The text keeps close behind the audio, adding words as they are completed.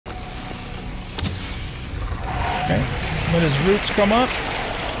Okay. Let his roots come up,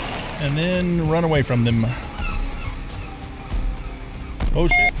 and then run away from them. Oh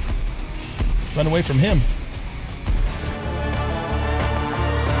shit. Run away from him.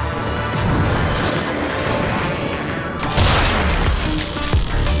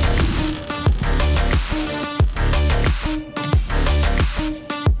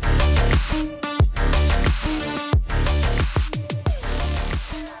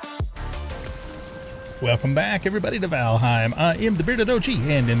 Welcome back, everybody, to Valheim. I am the Bearded OG,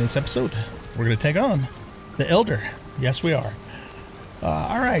 and in this episode, we're going to take on the Elder. Yes, we are.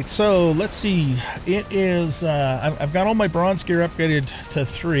 Alright, so let's see. It is, I've got all my bronze gear upgraded to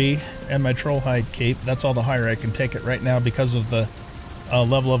 3, and my troll hide cape. That's all the higher I can take it right now because of the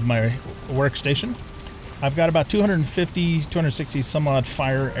level of my workstation. I've got about 250, 260 some odd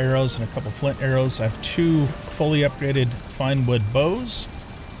fire arrows and a couple flint arrows. I have 2 fully upgraded fine wood bows.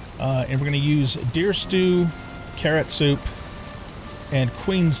 And we're going to use deer stew, carrot soup, and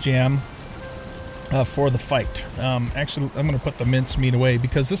queen's jam for the fight. Actually, I'm going to put the mincemeat away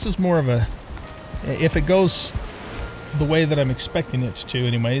because this is more of a... If it goes the way that I'm expecting it to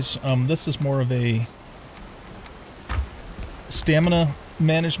anyways, this is more of a stamina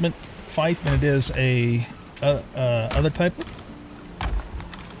management fight than it is a other type.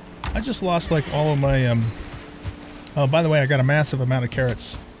 I just lost like all of my... Oh, by the way, I got a massive amount of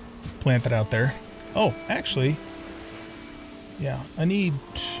carrots planted out there. Oh, actually, yeah, I need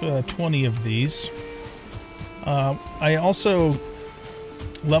 20 of these. I also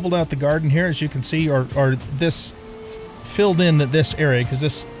leveled out the garden here, as you can see, or this filled in this area because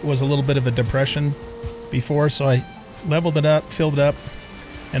this was a little bit of a depression before, so I leveled it up, filled it up,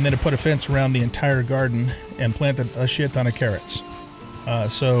 and then I put a fence around the entire garden and planted a shit ton of carrots.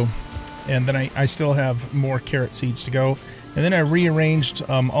 And then I still have more carrot seeds to go. And then I rearranged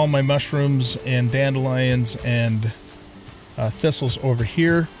all my mushrooms and dandelions and thistles over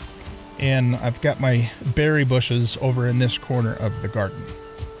here. And I've got my berry bushes over in this corner of the garden.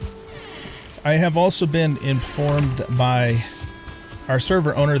 I have also been informed by our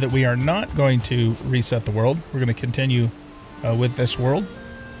server owner that we are not going to reset the world. We're going to continue with this world.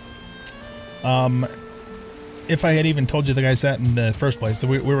 If I had even told you the guys that in the first place, so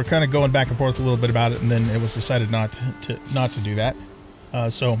we were kind of going back and forth a little bit about it, and then it was decided not to do that.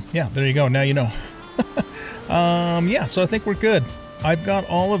 So yeah, there you go. Now you know. Yeah, so I think we're good. I've got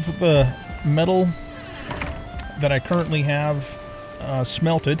all of the metal that I currently have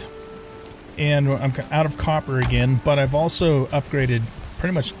smelted, and I'm out of copper again. But I've also upgraded,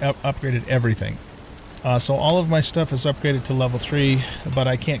 pretty much upgraded everything. So all of my stuff is upgraded to level 3, but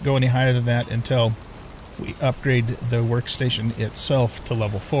I can't go any higher than that until we upgrade the workstation itself to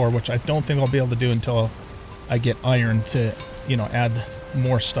level 4, which I don't think I'll be able to do until I get iron to, you know, add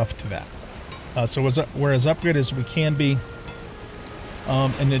more stuff to that. So we're as upgraded as we can be,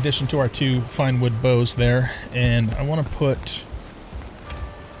 in addition to our 2 fine wood bows there. And I want to put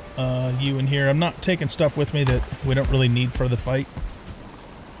you in here. I'm not taking stuff with me that we don't really need for the fight.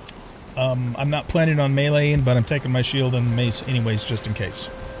 I'm not planning on meleeing, but I'm taking my shield and mace anyways, just in case.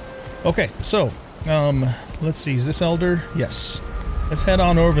 Okay, so let's see, is this Elder? Yes. Let's head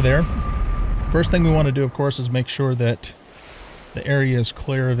on over there. First thing we want to do, of course, is make sure that the area is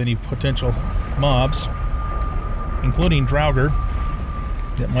clear of any potential mobs, including Draugr,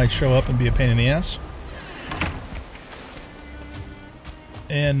 that might show up and be a pain in the ass.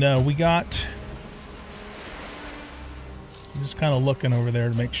 And we got... I'm just kind of looking over there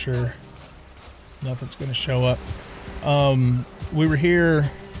to make sure nothing's going to show up. We were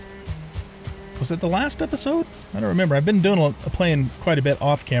here... Was it the last episode? I don't remember. I've been playing quite a bit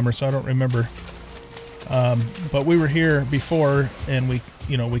off camera, so I don't remember. But we were here before, and we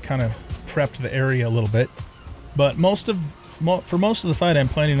kind of prepped the area a little bit. But for most of the fight, I'm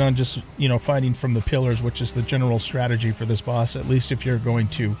planning on just, fighting from the pillars, which is the general strategy for this boss, at least if you're going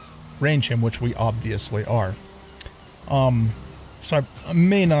to range him, which we obviously are. So I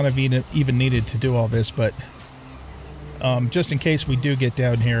may not have even needed to do all this, but just in case we do get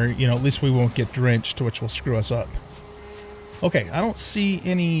down here, at least we won't get drenched, which will screw us up. Okay, I don't see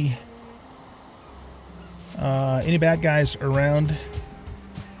any bad guys around.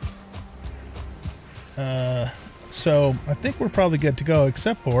 So I think we're probably good to go,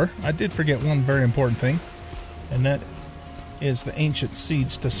 except for I did forget one very important thing, and that is the ancient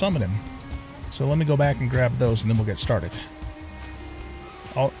seeds to summon him. So let me go back and grab those, and then we'll get started.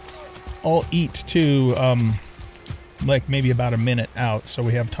 I'll eat too, like maybe about a minute out, so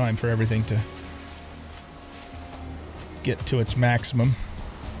we have time for everything to get to its maximum.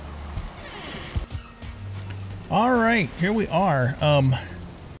 All right, here we are.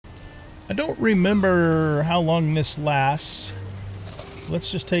 I don't remember how long this lasts.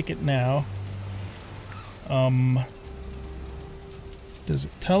 Let's just take it now. Does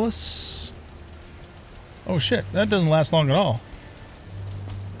it tell us? Oh shit, that doesn't last long at all.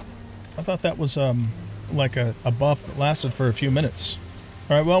 I thought that was like a buff that lasted for a few minutes.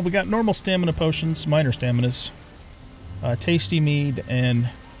 Alright, well, we got normal stamina potions, minor staminas, tasty mead, and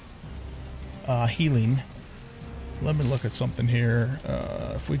healing. Let me look at something here.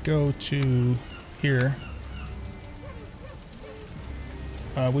 If we go to here,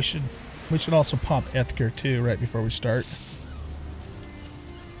 we should also pop Ethker too right before we start.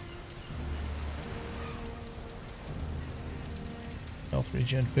 Health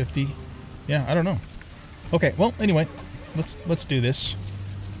regen 50. Yeah, I don't know. Okay, well, anyway, let's do this.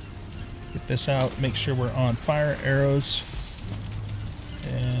 Get this out. Make sure we're on fire arrows,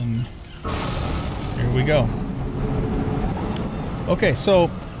 and here we go. Okay, so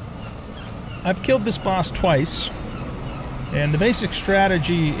I've killed this boss twice, and the basic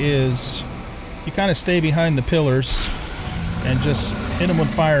strategy is you kind of stay behind the pillars and just hit them with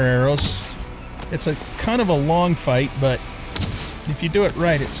fire arrows. It's a kind of a long fight, but if you do it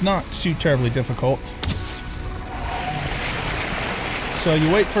right, it's not too terribly difficult. So you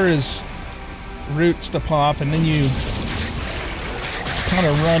wait for his roots to pop, and then you kind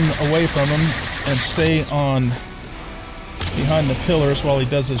of run away from him and stay on behind the pillars while he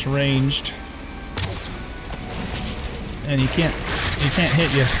does his ranged. And he can't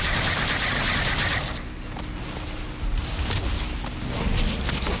hit you.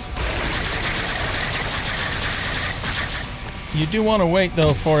 You do want to wait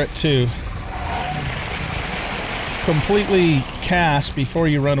though for it to completely cast before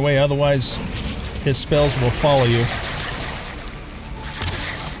you run away, otherwise his spells will follow you.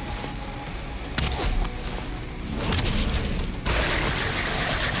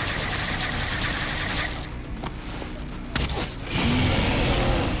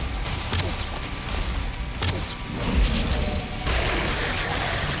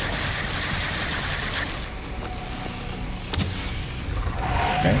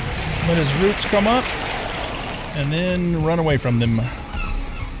 Let his roots come up, and then run away from them.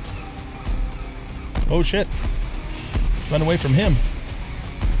 Oh shit. Run away from him.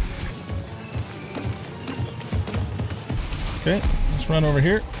 Okay, let's run over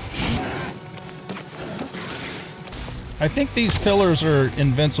here. I think these pillars are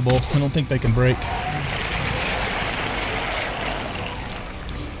invincible. I don't think they can break.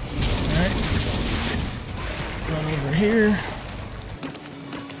 Alright. Run over here.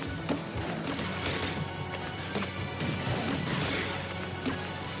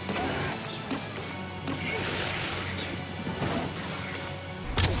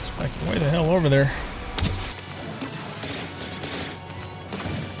 Way the hell over there.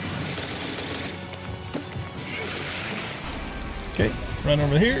 Okay, run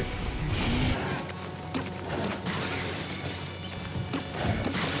over here.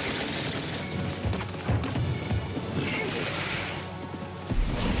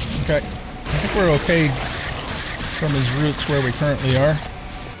 Okay, I think we're okay from his roots where we currently are.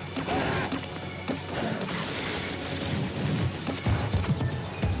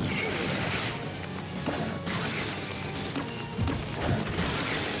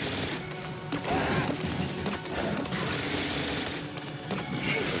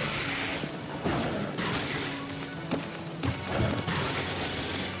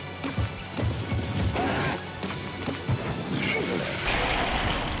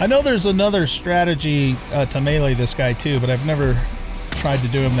 I know there's another strategy to melee this guy too, but I've never tried to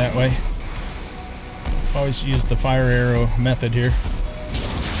do him that way. I've always used the fire arrow method here.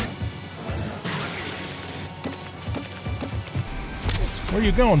 Where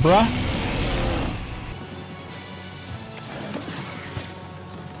you going, brah?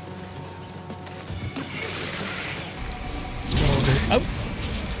 Let's go over here. Oh!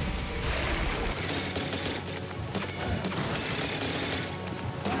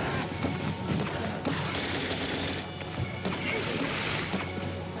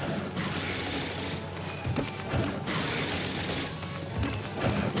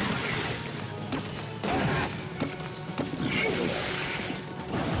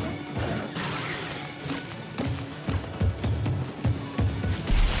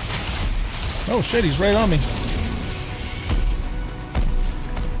 Oh shit, he's right on me.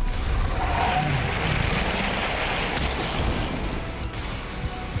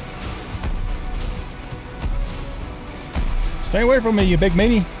 Stay away from me, you big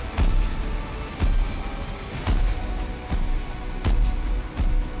meanie.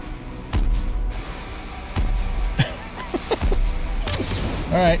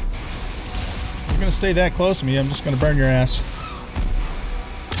 All right. gonna stay that close to me, I'm just gonna burn your ass.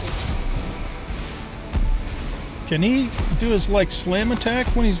 Can he do his, like, slam attack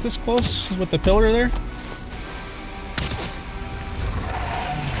when he's this close with the pillar there?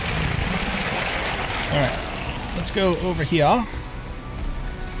 Alright, let's go over here.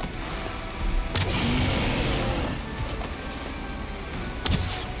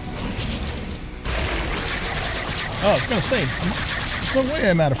 Oh, I was gonna say, there's no way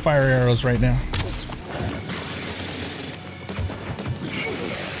I'm out of fire arrows right now.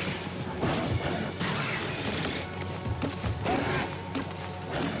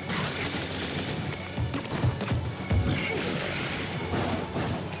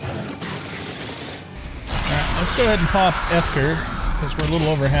 Let's go ahead and pop Ethker, because we're a little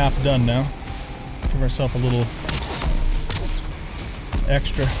over half done now. Give ourselves a little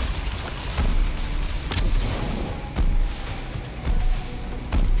extra.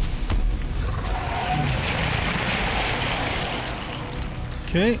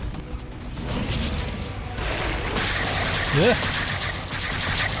 Okay. Yeah.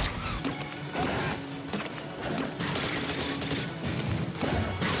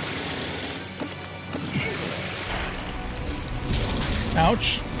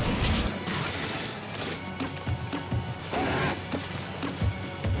 Ouch.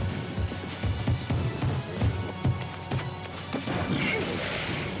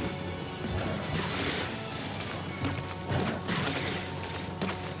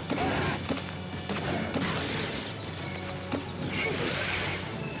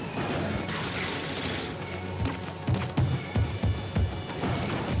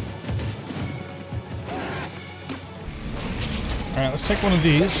 Alright, let's take one of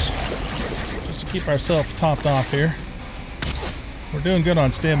these, just to keep ourselves topped off here. We're doing good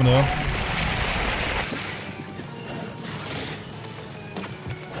on stamina though.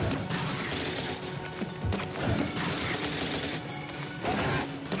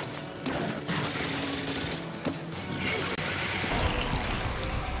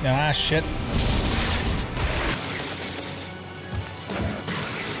 Ah, shit.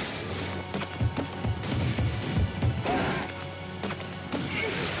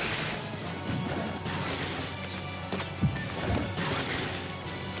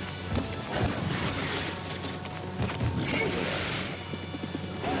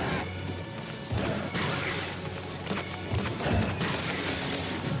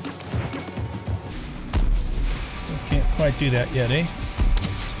 Still can't quite do that yet, eh?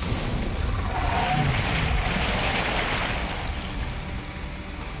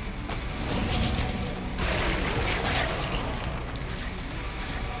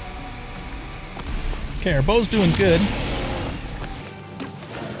 Okay, our bow's doing good.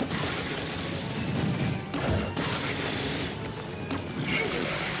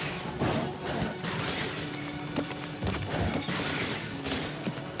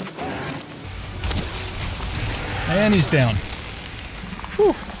 And he's down.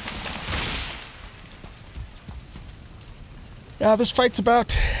 Whew. Yeah, this fight's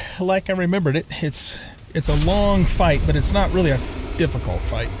about like I remembered it. It's a long fight, but it's not really a difficult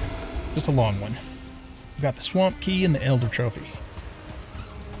fight. Just a long one. We got the swamp key and the elder trophy.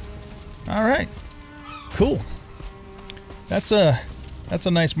 All right, cool. That's a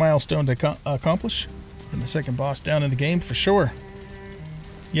nice milestone to accomplish. And the second boss down in the game for sure.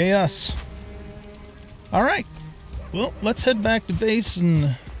 Yay us. All right. Well, let's head back to base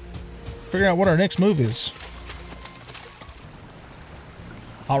and figure out what our next move is.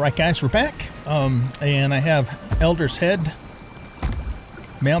 Alright guys, we're back. And I have Elder's head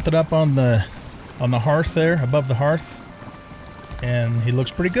mounted up on the hearth there, above the hearth. And he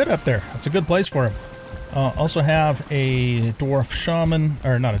looks pretty good up there. That's a good place for him. Also have a dwarf shaman,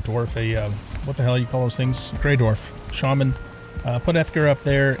 or not a dwarf, what the hell you call those things? Grey dwarf shaman. Put Ethker up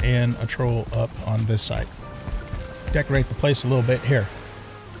there and a troll up on this side. Decorate the place a little bit here.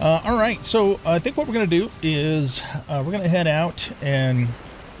 Alright, so I think what we're going to do is we're going to head out and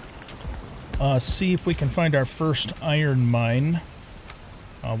see if we can find our first iron mine.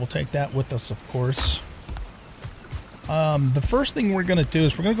 We'll take that with us, of course. The first thing we're going to do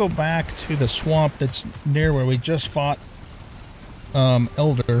is we're going to go back to the swamp that's near where we just fought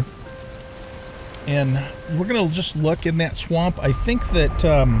Elder. And we're going to just look in that swamp. I think that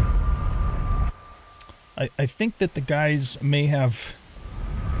I think that the guys may have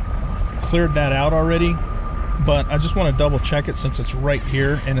cleared that out already, but I just want to double check it since it's right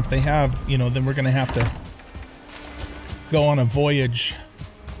here. And if they have, you know, then we're going to have to go on a voyage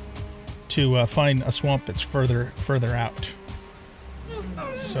to find a swamp that's further out.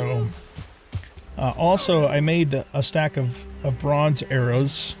 So, also I made a stack of bronze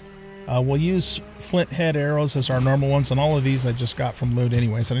arrows. We'll use flint head arrows as our normal ones, and all of these I just got from loot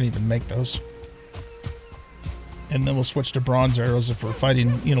anyways. I didn't even make those. And then we'll switch to bronze arrows if we're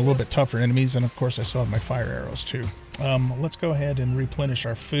fighting, you know, a little bit tougher enemies. And of course, I still have my fire arrows too. Let's go ahead and replenish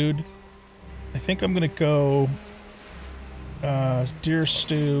our food. I think I'm going to go deer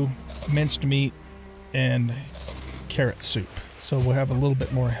stew, minced meat, and carrot soup. So we'll have a little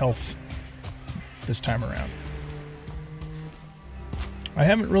bit more health this time around. I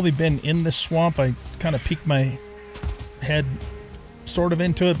haven't really been in this swamp. I kind of peeked my head sort of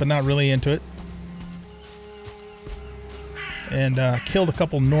into it, but not really into it. And killed a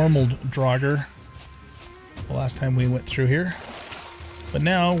couple normal Draugr the last time we went through here. But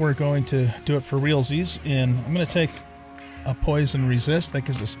now we're going to do it for realsies, and I'm going to take a poison resist. That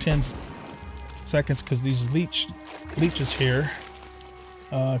gives us 10 seconds because these leeches here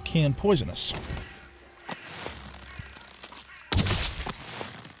can poison us.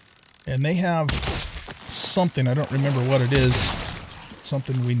 And they have something, I don't remember what it is,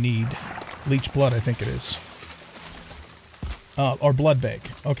 something we need. Leech blood, I think it is. Or blood bag.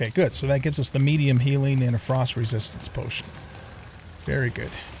 Okay, good. So that gives us the medium healing and a frost resistance potion. Very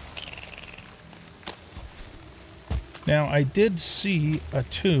good. Now, I did see a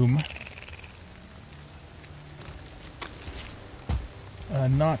tomb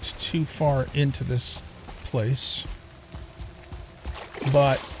not too far into this place,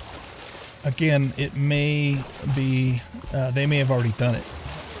 but again, it may be, they may have already done it.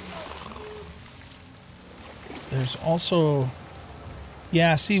 There's also,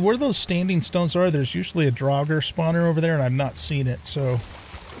 yeah, see where those standing stones are, there's usually a Draugr spawner over there, and I've not seen it, so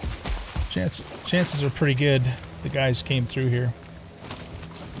chances are pretty good the guys came through here.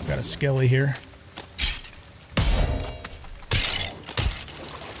 Got a skelly here.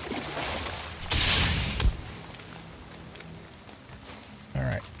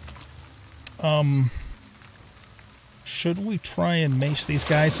 Alright. Should we try and mace these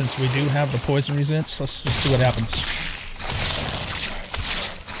guys since we do have the poison resistance? Let's just see what happens.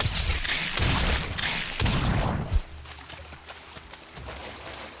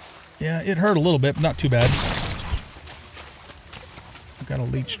 Yeah, it hurt a little bit, but not too bad. Got a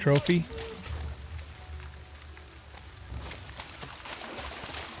leech trophy.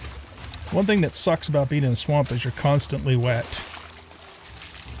 One thing that sucks about being in the swamp is you're constantly wet.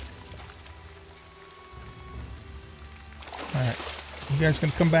 Alright, you guys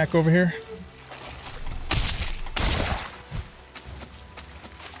gonna come back over here?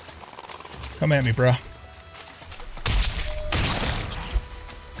 Come at me, bruh.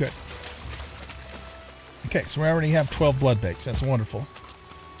 Good. Okay, so we already have 12 blood bags. That's wonderful.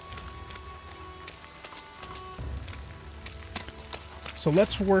 So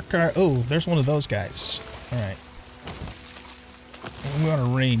let's work our... Oh, there's one of those guys. Alright. We want to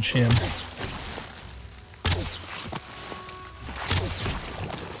range him.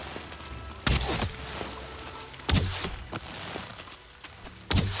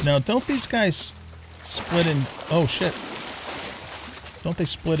 Now, don't these guys split in... Oh, shit. Don't they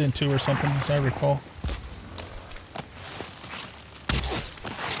split in two or something, as I recall? Let's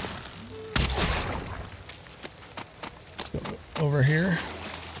go over here.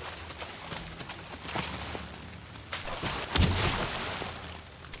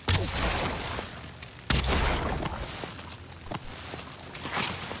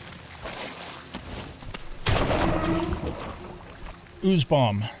 Ooze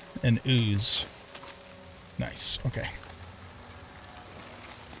bomb and ooze. Nice. Okay.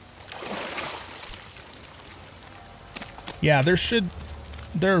 Yeah, there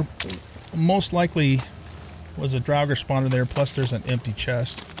most likely was a Draugr spawner there, plus there's an empty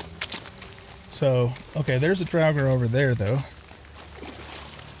chest. So, okay, there's a Draugr over there, though.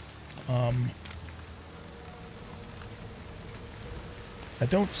 I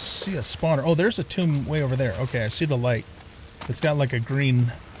don't see a spawner. Oh, there's a tomb way over there. Okay, I see the light. It's got like a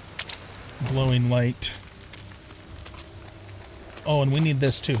green glowing light. Oh, and we need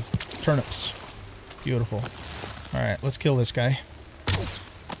this too. Turnips. Beautiful. Alright, let's kill this guy.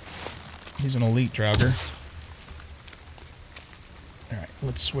 He's an elite Draugr. Alright,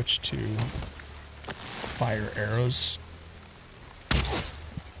 let's switch to fire arrows.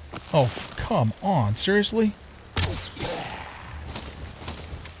 Oh, come on. Seriously?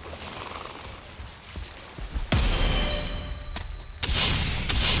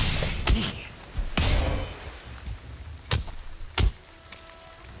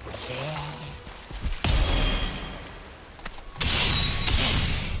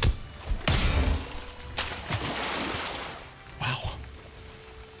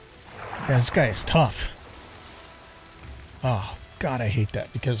 Yeah, this guy is tough. Oh, God, I hate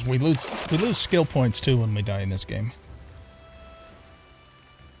that because we lose skill points too when we die in this game.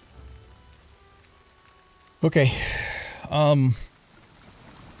 Okay.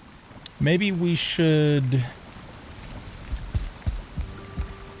 Maybe we should...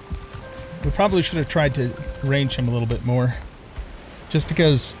 We probably should have tried to range him a little bit more. Just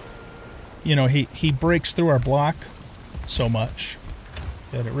because, you know, he breaks through our block so much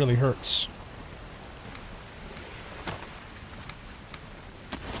that it really hurts.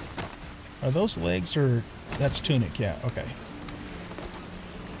 Are those legs or... That's tunic, yeah, okay.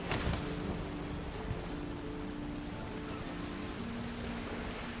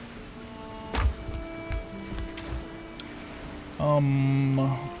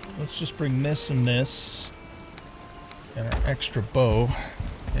 Let's just bring this and this. And our extra bow.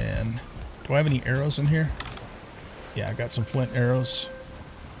 And do I have any arrows in here? Yeah, I got some flint arrows.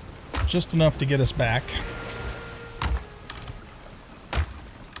 Just enough to get us back.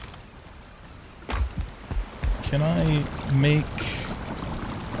 Can I make...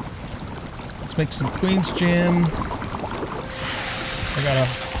 Let's make some Queen's Jam. I got a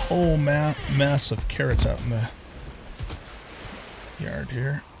whole mass of carrots out in the yard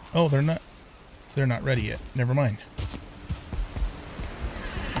here. Oh, they're not ready yet. Never mind.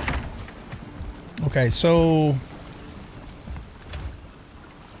 Okay, so...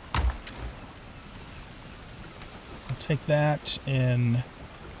 I'll take that and...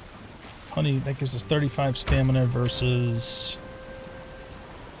 Honey, that gives us 35 stamina versus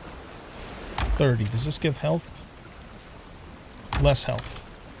 30. Does this give health? Less health.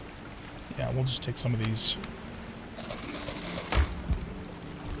 Yeah, we'll just take some of these.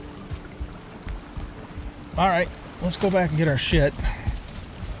 Alright, let's go back and get our shit.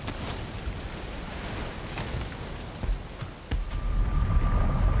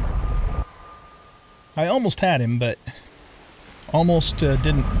 I almost had him, but almost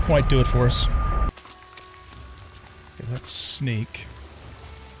didn't quite do it for us. Okay, let's sneak.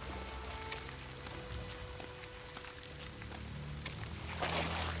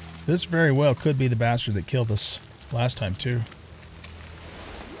 This very well could be the bastard that killed us last time, too.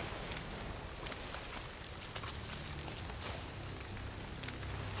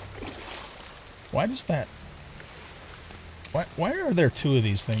 Why does that... Why are there two of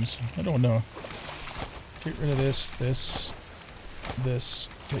these things? I don't know. Get rid of this, this... This.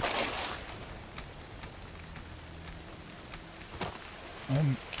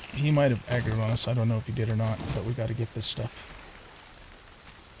 He might have aggroed on us. I don't know if he did or not, but we got to get this stuff.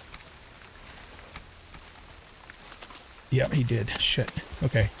 Yeah, he did. Shit.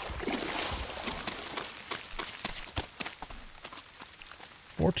 Okay.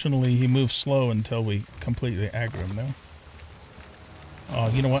 Fortunately, he moved slow until we completely aggro him, though. Oh,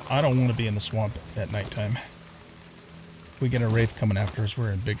 you know what? I don't want to be in the swamp at nighttime. We get a wraith coming after us,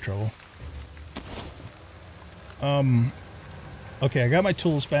 we're in big trouble. Okay, I got my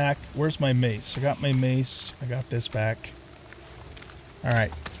tools back. Where's my mace? I got my mace. I got this back.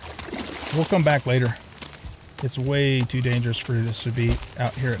 Alright. We'll come back later. It's way too dangerous for us to be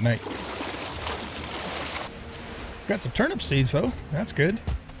out here at night. Got some turnip seeds, though. That's good.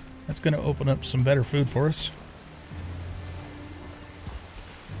 That's going to open up some better food for us.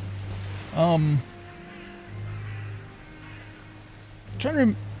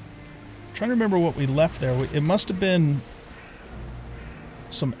 Trying to remember what we left there. It must have been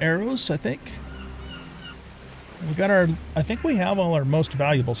some arrows, I think. We got our... I think we have all our most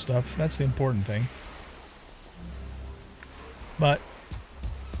valuable stuff. That's the important thing. But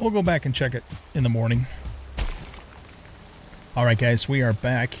we'll go back and check it in the morning. Alright guys, we are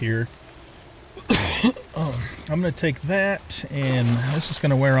back here. I'm going to take that, and this is going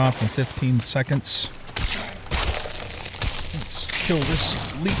to wear off in 15 seconds. Let's kill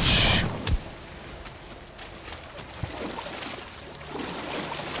this leech.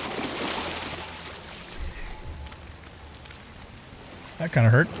 That kind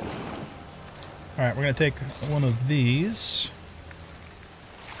of hurt. Alright, we're going to take one of these.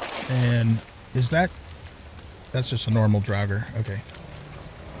 And is that... That's just a normal Draugr. Okay.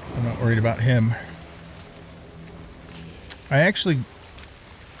 I'm not worried about him. I actually...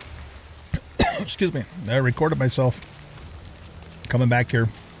 excuse me. I recorded myself coming back here.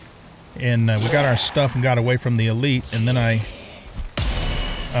 And we got our stuff and got away from the elite. And then my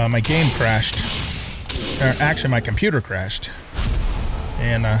game crashed. Actually, my computer crashed.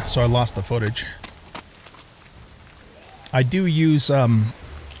 And so I lost the footage. I do use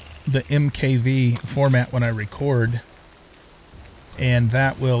the MKV format when I record, and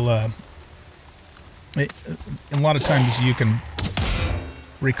that will a lot of times you can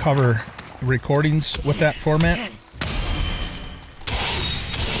recover recordings with that format.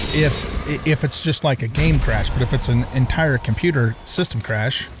 if it's just like a game crash, but if it's an entire computer system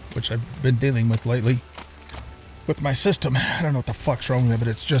crash, which I've been dealing with lately with my system, I don't know what the fuck's wrong with it, but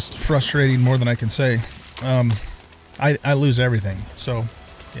it's just frustrating more than I can say. I lose everything. So,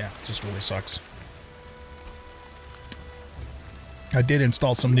 yeah, it just really sucks. I did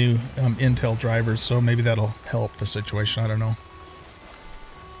install some new Intel drivers, so maybe that'll help the situation. I don't know.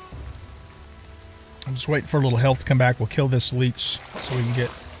 I'm just waiting for a little health to come back. We'll kill this leech so we can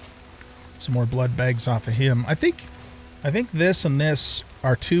get some more blood bags off of him. I think this and this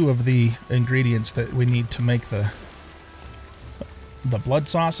are two of the ingredients that we need to make the blood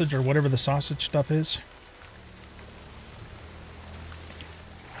sausage or whatever the sausage stuff is.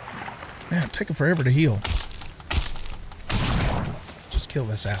 Man, it's taking forever to heal. Just kill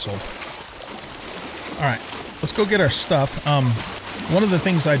this asshole. Alright, let's go get our stuff. One of the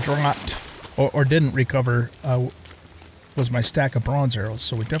things I dropped or didn't recover was my stack of bronze arrows,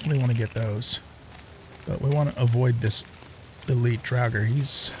 so we definitely want to get those. But we want to avoid this elite Draugr.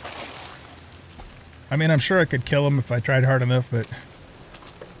 He's... I mean, I'm sure I could kill him if I tried hard enough, but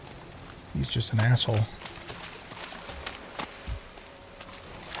he's just an asshole.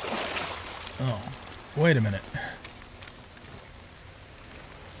 Oh, wait a minute.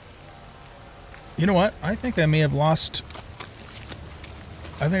 You know what? I think I may have lost...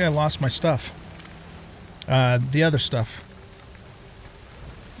 I think I lost my stuff. The other stuff.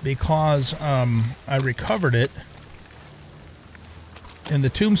 Because I recovered it. And the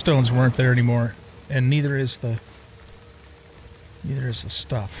tombstones weren't there anymore. And neither is the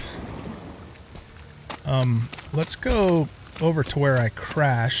stuff. Let's go over to where I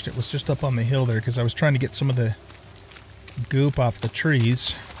crashed. It was just up on the hill there because I was trying to get some of the goop off the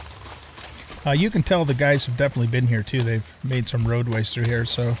trees. You can tell the guys have definitely been here too. They've made some roadways through here,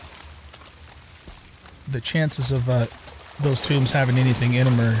 so the chances of those tombs having anything in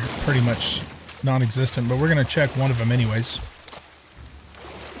them are pretty much non-existent, but we're going to check one of them anyways.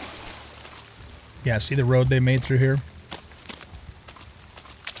 Yeah, see the road they made through here?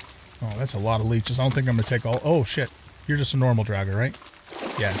 Oh, that's a lot of leeches. I don't think I'm going to take all... Oh, shit. You're just a normal Draugr, right?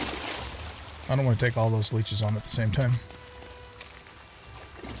 Yeah. I don't want to take all those leeches on at the same time.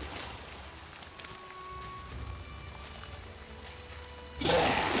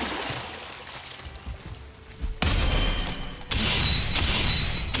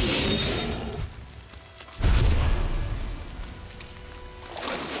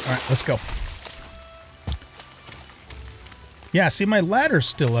 Alright, let's go. Yeah, see, my ladder's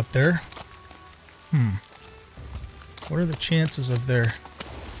still up there. What are the chances of the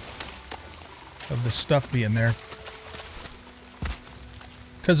stuff being there?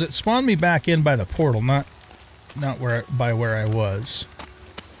 Because it spawned me back in by the portal, not by where I was.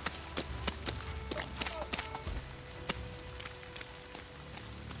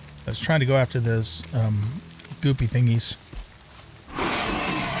 I was trying to go after those goopy thingies.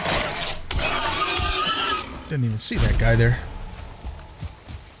 Didn't even see that guy there.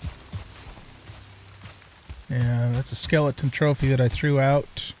 Yeah, that's a skeleton trophy that I threw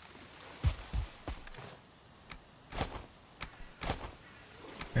out.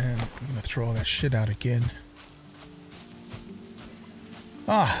 And I'm gonna throw all that shit out again.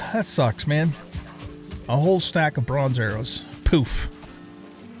 Ah, that sucks, man. A whole stack of bronze arrows. Poof.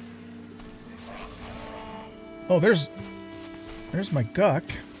 Oh, there's my guck.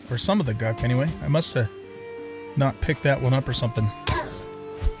 Or some of the guck, anyway. I must have not picked that one up or something.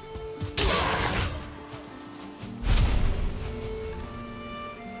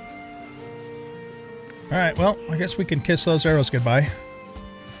 Alright, well, I guess we can kiss those arrows goodbye.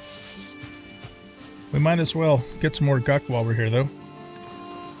 We might as well get some more guck while we're here, though.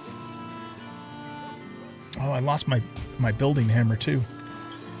 Oh, I lost my building hammer, too.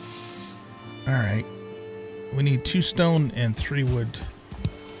 Alright. We need 2 stone and 3 wood.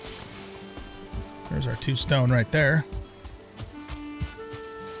 There's our 2 stone right there.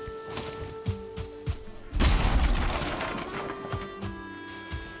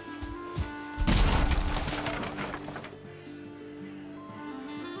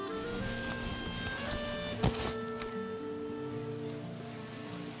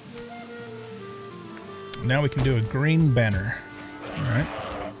 Now we can do a green banner. All right.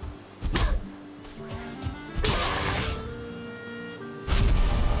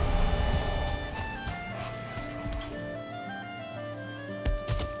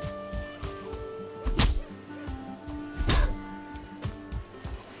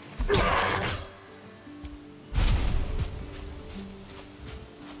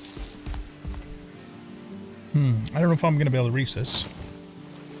 I don't know if I'm going to be able to reach this.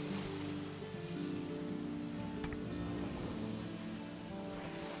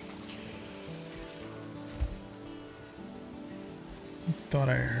 thought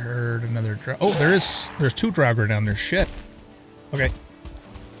I heard another Oh, there's two Draugr down there. Shit. Okay.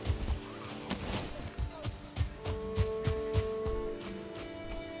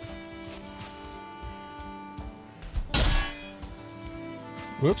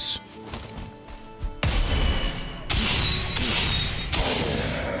 Whoops.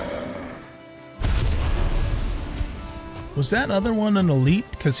 Was that other one an elite?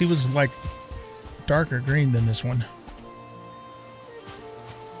 Because he was like darker green than this one.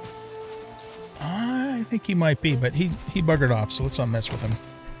 I think he might be, but he buggered off, so let's not mess with him.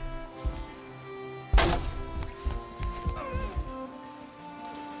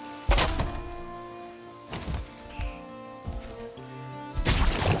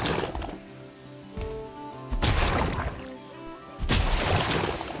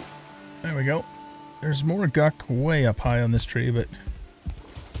 There we go. There's more guck way up high on this tree, but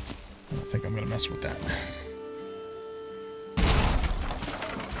I don't think I'm going to mess with that.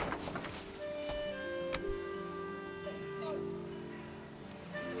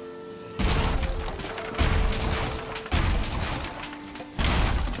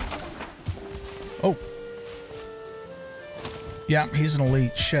 Oh. Yeah, he's an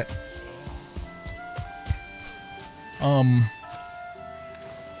elite. Shit.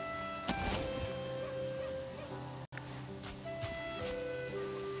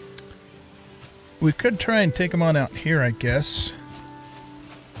 We could try and take him on out here, I guess.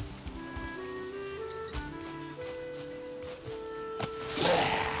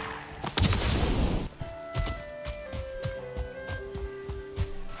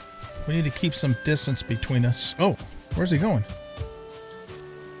 We need to keep some distance between us. Oh, where's he going?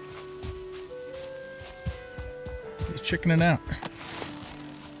 He's chickening out.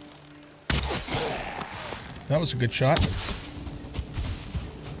 That was a good shot.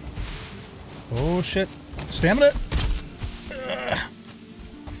 Oh shit. Stamina!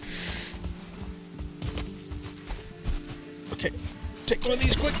 Okay. Take one of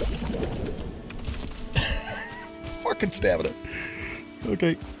these quick. Fucking stamina.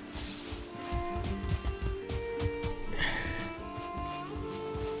 Okay.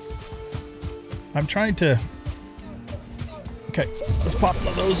 I'm trying to... Okay, let's pop one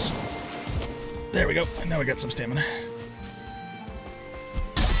of those. There we go. And now we got some stamina.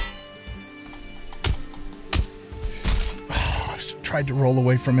 Tried to roll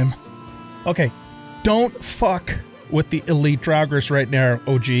away from him. Okay, don't fuck with the elite Draugrs right now,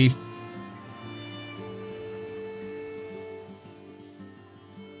 OG.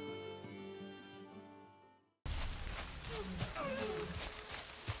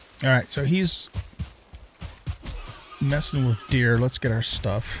 Alright, so he's messing with deer. Let's get our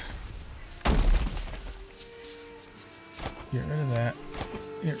stuff. Get rid of that.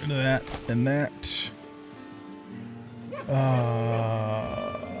 Get rid of that and that.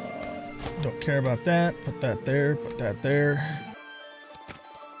 Don't care about that. Put that there. Put that there.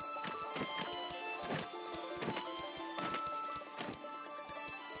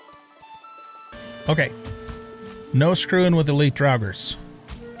 Okay. No screwing with elite Draugrs.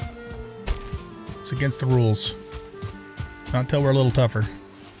 It's against the rules. Not until we're a little tougher.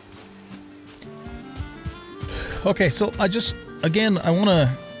 Okay, so I just again I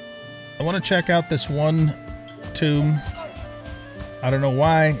wanna check out this one tomb. I don't know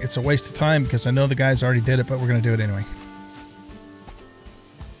why. It's a waste of time because I know the guys already did it, but we're going to do it anyway.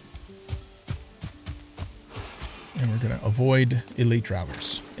 And we're going to avoid elite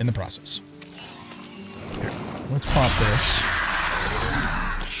Draugrs in the process. Here, let's pop this.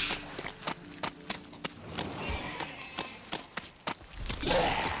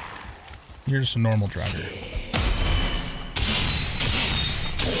 You're just a normal Draugr.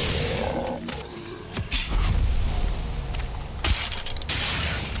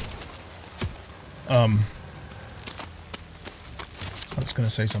 I was going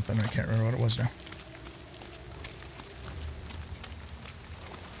to say something. I can't remember what it was now.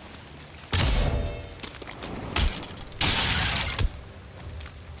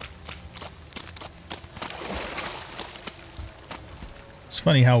 It's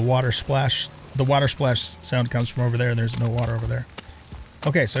funny how the water splash sound comes from over there and there's no water over there.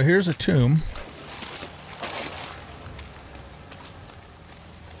 Okay, so here's a tomb.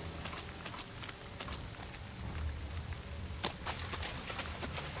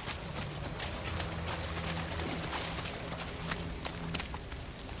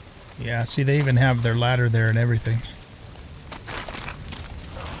 Yeah, see, they even have their ladder there and everything.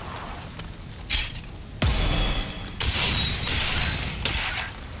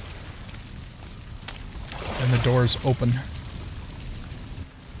 And the door's open.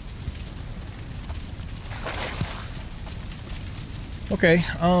 Okay,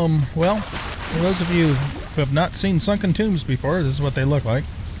 well, for those of you who have not seen sunken tombs before, this is what they look like.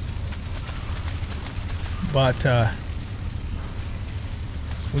 But,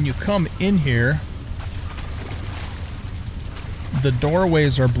 when you come in here, the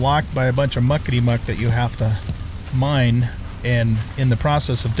doorways are blocked by a bunch of muckety-muck that you have to mine, and in the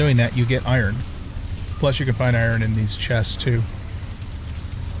process of doing that, you get iron. Plus, you can find iron in these chests, too.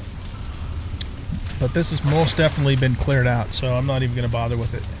 But this has most definitely been cleared out, so I'm not even going to bother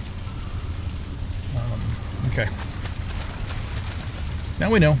with it. Okay. Now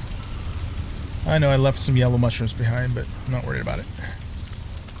we know. I know I left some yellow mushrooms behind, but I'm not worried about it.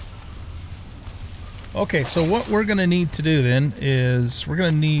 Okay, so what we're going to need to do then is we're going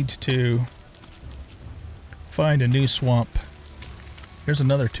to need to find a new swamp. There's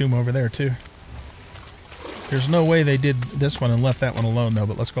another tomb over there, too. There's no way they did this one and left that one alone, though,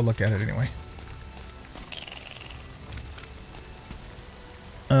 but let's go look at it anyway.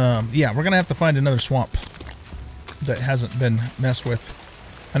 Yeah, we're going to have to find another swamp that hasn't been messed with.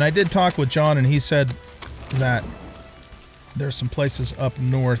 And I did talk with John, and he said that there's some places up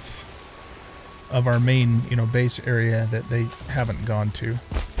north of our main, you know, base area that they haven't gone to.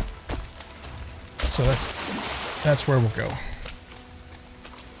 So that's where we'll go.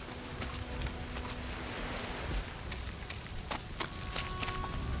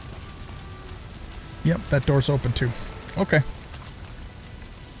 Yep, that door's open too. Okay.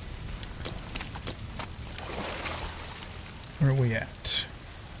 Where are we at?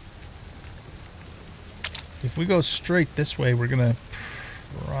 If we go straight this way, we're gonna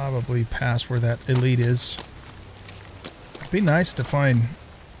probably pass where that elite is. It'd be nice to find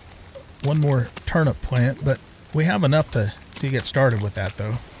one more turnip plant, but we have enough to get started with that,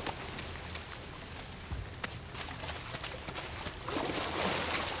 though.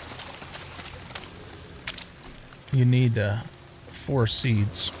 You need 4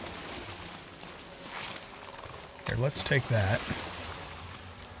 seeds. Here, let's take that.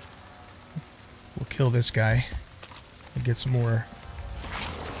 We'll kill this guy and get some more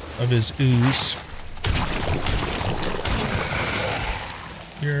of his ooze.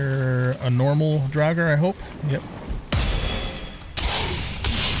 You're a normal Draugr, I hope? Yep.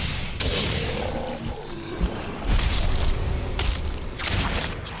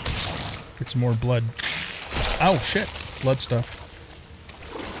 Get some more blood. Oh, shit. Blood stuff.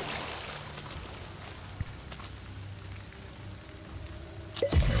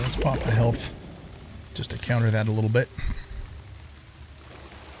 Okay, let's pop the health just to counter that a little bit.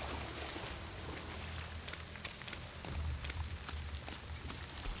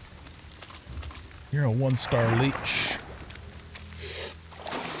 You're a 1-star leech.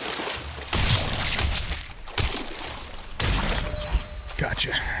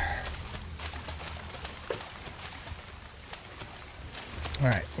 Gotcha.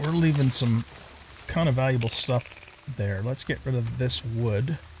 Alright, we're leaving some kind of valuable stuff there. Let's get rid of this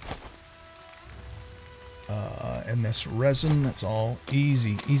wood. And this resin. That's all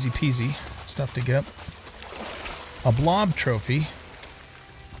easy peasy stuff to get. A blob trophy.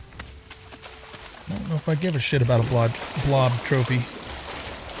 I don't know if I give a shit about a blob trophy.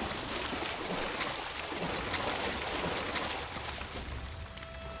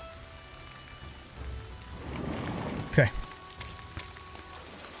 Okay.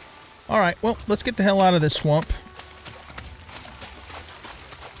 Alright, well, let's get the hell out of this swamp.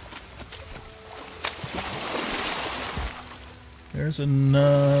 There's a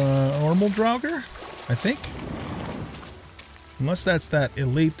normal Draugr, I think. Unless that's that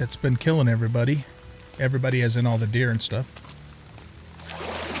elite that's been killing everybody. Everybody as in all the deer and stuff.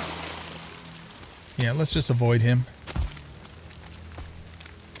 Yeah, let's just avoid him.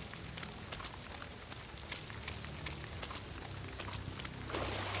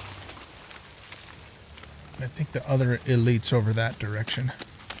 I think the other elite's over that direction.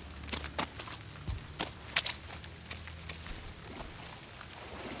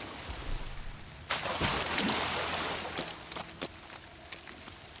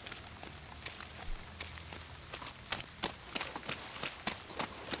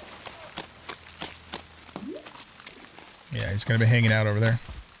 Yeah, he's going to be hanging out over there.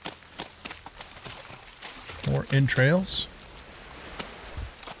 More entrails.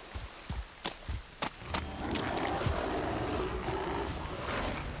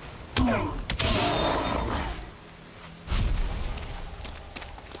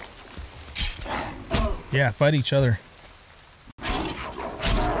 Yeah, fight each other.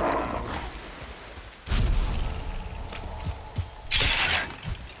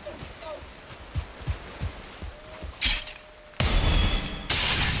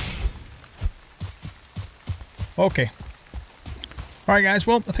 Okay. All right, guys.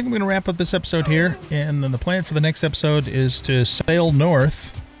 Well, I think I'm going to wrap up this episode here. And then the plan for the next episode is to sail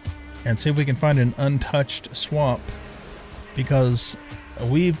north and see if we can find an untouched swamp. Because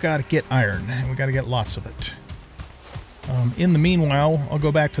we've got to get iron. And we've got to get lots of it. In the meanwhile, I'll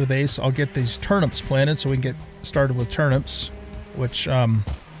go back to the base. I'll get these turnips planted so we can get started with turnips. Which will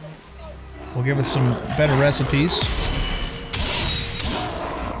give us some better recipes.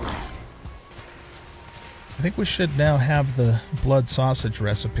 I think we should now have the blood sausage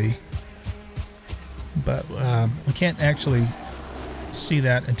recipe, but we can't actually see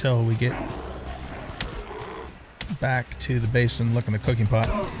that until we get back to the base and look in the cooking pot.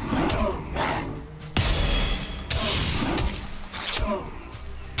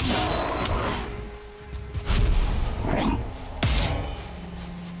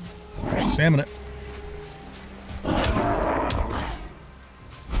 Examine it.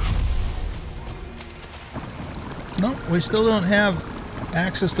 No, we still don't have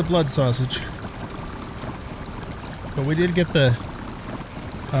access to blood sausage. But we did get the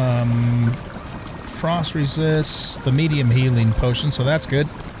frost resist, the medium healing potion, so that's good.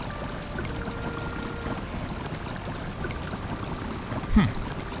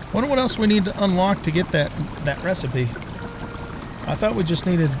 Wonder what else we need to unlock to get that recipe. I thought we just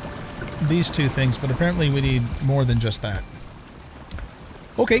needed these two things, but apparently we need more than just that.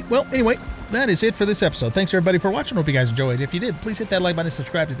 Okay, well, anyway, that is it for this episode. Thanks, everybody, for watching. Hope you guys enjoyed. If you did, please hit that like button,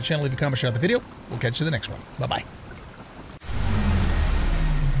 subscribe to the channel, leave a comment, share out the video. We'll catch you in the next one. Bye-bye.